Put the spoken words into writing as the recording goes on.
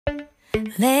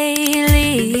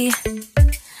Lately,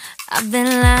 I've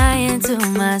been lying to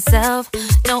myself.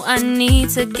 No, I need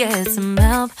to get some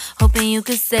help. Hoping you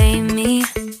could save me,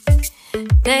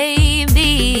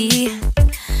 baby.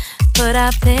 Put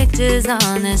our pictures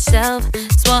on the shelf.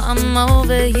 Swore I'm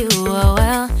over you, oh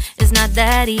well, it's not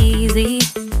that easy.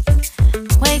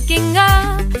 Waking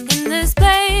up in this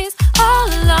place all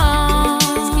alone,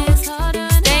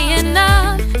 staying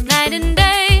up night and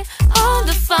day on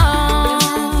the phone.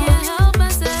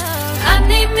 I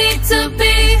need me to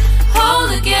be whole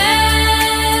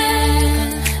again.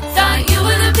 Thought you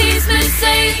were the piece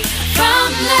missing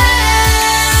from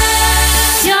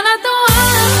last. You're not the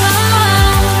one,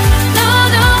 no,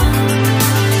 no.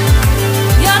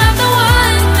 You're not the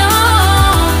one, no,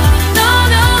 no,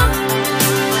 no.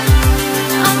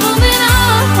 I'm moving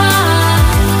on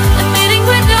and meeting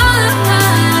with God.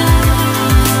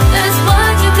 That's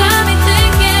what you got me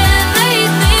thinking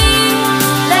lately.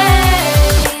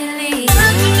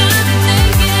 What you got me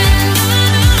thinking.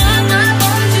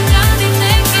 What you got me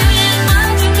thinking.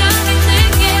 What you got me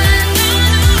thinking.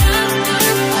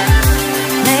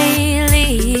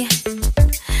 Lately,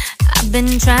 I've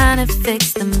been trying to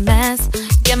fix the mess,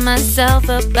 get myself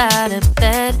up out of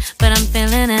bed, but I'm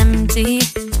feeling empty.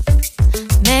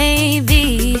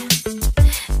 Maybe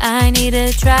I need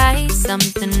to try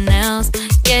something else.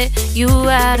 Get you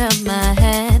out of my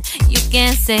head, you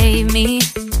can't save me.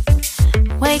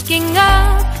 Waking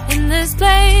up in this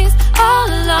place all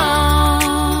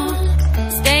alone,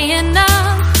 staying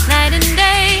up night and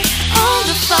day on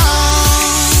the phone.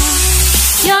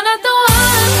 You're not the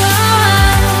one,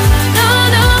 no,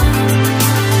 no.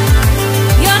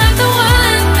 You're not the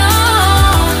one, no,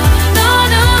 no,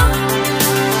 no.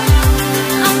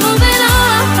 I'm moving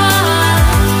on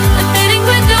and fading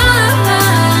with God.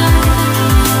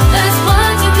 That's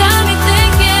what you got me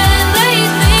thinking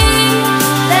lately.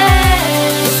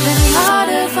 It's been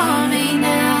harder for me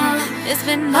now. It's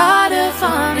been harder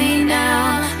for me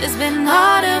now. It's been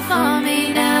harder for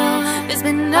me now. It's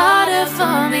been harder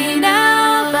for me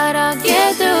now. But I'll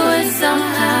get through it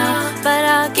somehow. But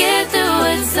I'll get through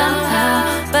it somehow.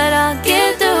 But I'll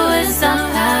get through it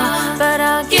somehow. But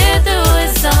I'll get through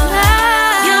it somehow.